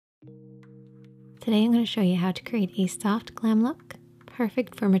Today I'm going to show you how to create a soft glam look,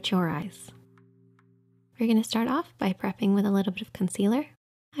 perfect for mature eyes. We're going to start off by prepping with a little bit of concealer.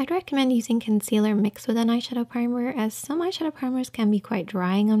 I'd recommend using concealer mixed with an eyeshadow primer, as some eyeshadow primers can be quite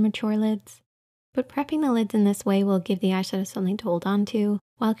drying on mature lids. But prepping the lids in this way will give the eyeshadow something to hold on to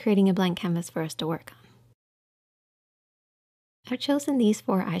while creating a blank canvas for us to work on. I've chosen these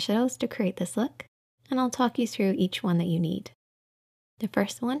 4 eyeshadows to create this look, and I'll talk you through each one that you need. The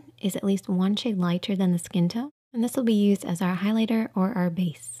first one is at least 1 shade lighter than the skin tone, and this will be used as our highlighter or our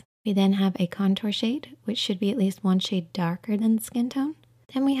base. We then have a contour shade, which should be at least 1 shade darker than the skin tone.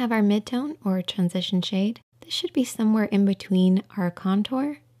 Then we have our mid-tone or transition shade. This should be somewhere in between our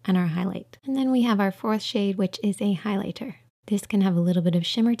contour and our highlight. And then we have our 4th shade, which is a highlighter. This can have a little bit of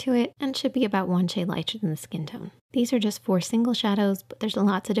shimmer to it and should be about 1 shade lighter than the skin tone. These are just 4 single shadows, but there's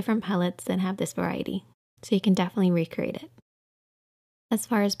lots of different palettes that have this variety, so you can definitely recreate it. As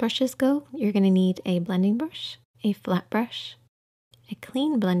far as brushes go, you're going to need a blending brush, a flat brush, a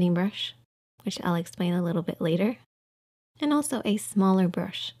clean blending brush, which I'll explain a little bit later, and also a smaller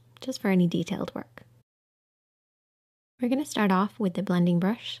brush, just for any detailed work. We're going to start off with the blending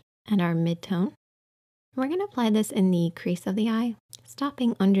brush and our mid-tone. We're going to apply this in the crease of the eye,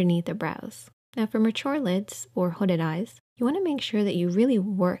 stopping underneath the brows. Now for mature lids or hooded eyes, you want to make sure that you really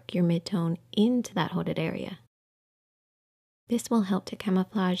work your mid-tone into that hooded area. This will help to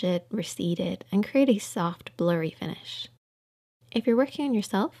camouflage it, recede it, and create a soft, blurry finish. If you're working on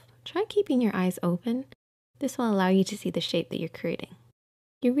yourself, try keeping your eyes open. This will allow you to see the shape that you're creating.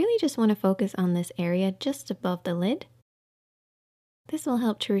 You really just want to focus on this area just above the lid. This will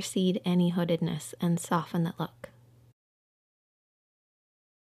help to recede any hoodedness and soften the look.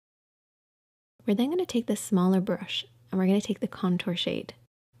 We're then going to take the smaller brush and we're going to take the contour shade.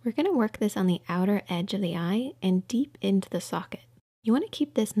 We're going to work this on the outer edge of the eye and deep into the socket. You want to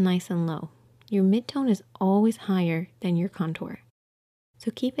keep this nice and low. Your mid-tone is always higher than your contour, so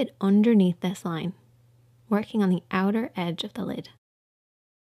keep it underneath this line, working on the outer edge of the lid.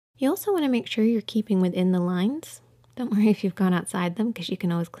 You also want to make sure you're keeping within the lines. Don't worry if you've gone outside them, because you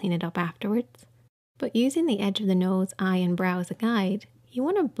can always clean it up afterwards. But using the edge of the nose, eye, and brow as a guide, you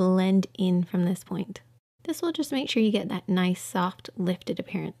want to blend in from this point. This will just make sure you get that nice, soft, lifted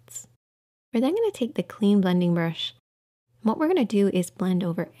appearance. We're then going to take the clean blending brush. What we're going to do is blend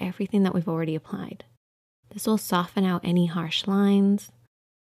over everything that we've already applied. This will soften out any harsh lines.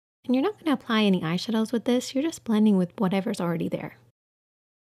 And you're not going to apply any eyeshadows with this, you're just blending with whatever's already there.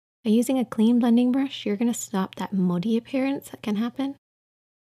 By using a clean blending brush, you're going to stop that muddy appearance that can happen.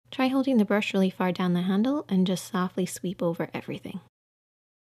 Try holding the brush really far down the handle and just softly sweep over everything.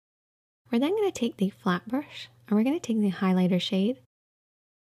 We're then going to take the flat brush and we're going to take the highlighter shade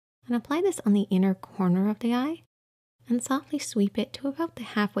and apply this on the inner corner of the eye and softly sweep it to about the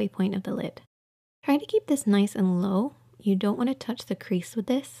halfway point of the lid. Try to keep this nice and low. You don't want to touch the crease with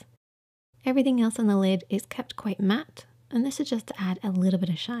this. Everything else on the lid is kept quite matte, and this is just to add a little bit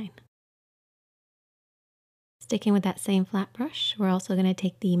of shine. Sticking with that same flat brush, we're also going to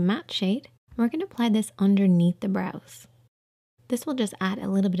take the matte shade and we're going to apply this underneath the brows. This will just add a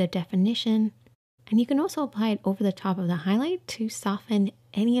little bit of definition, and you can also apply it over the top of the highlight to soften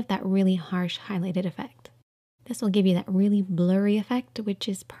any of that really harsh highlighted effect. This will give you that really blurry effect, which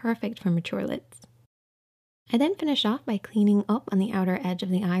is perfect for mature lids. I then finish off by cleaning up on the outer edge of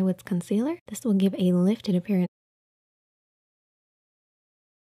the eye with concealer. This will give a lifted appearance